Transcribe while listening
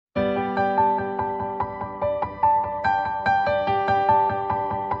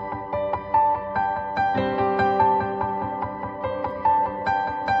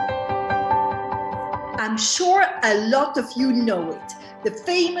I'm sure a lot of you know it, the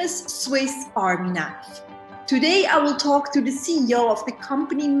famous Swiss Army knife. Today I will talk to the CEO of the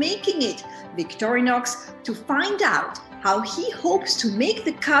company making it, Victorinox, to find out how he hopes to make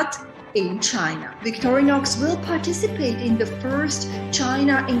the cut in China. Victorinox will participate in the first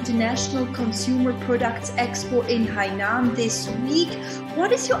China International Consumer Products Expo in Hainan this week.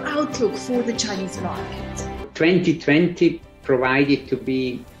 What is your outlook for the Chinese market? 2020 provided to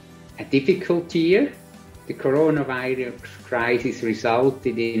be a difficult year. The coronavirus crisis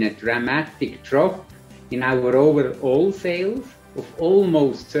resulted in a dramatic drop in our overall sales of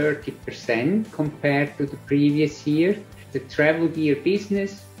almost 30% compared to the previous year. The travel gear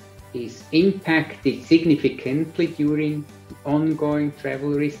business is impacted significantly during ongoing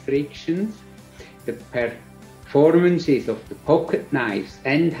travel restrictions. The performances of the pocket knives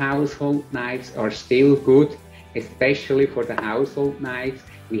and household knives are still good, especially for the household knives.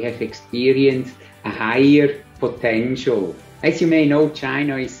 We have experienced a higher potential. As you may know,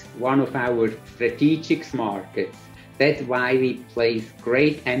 China is one of our strategic markets. That's why we place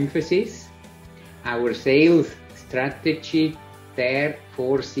great emphasis. Our sales strategy there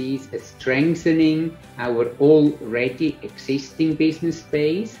foresees a strengthening our already existing business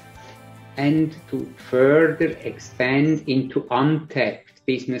base and to further expand into untapped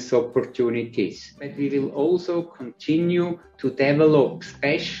business opportunities. But we will also continue to develop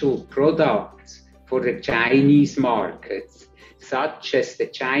special products for the Chinese markets, such as the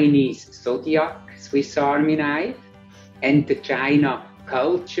Chinese Zodiac Swiss Army knife and the China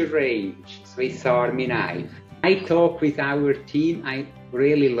Culture range Swiss Army knife. I talk with our team, I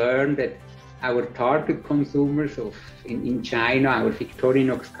really learned that our target consumers in China, our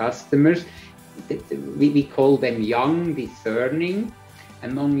Victorinox customers, we call them young, discerning.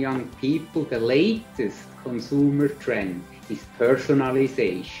 Among young people, the latest consumer trend is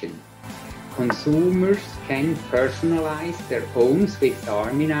personalization. Consumers can personalize their own Swiss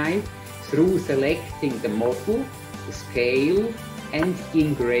Army knife through selecting the model, the scale, and the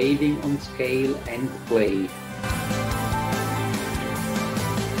engraving on scale and blade.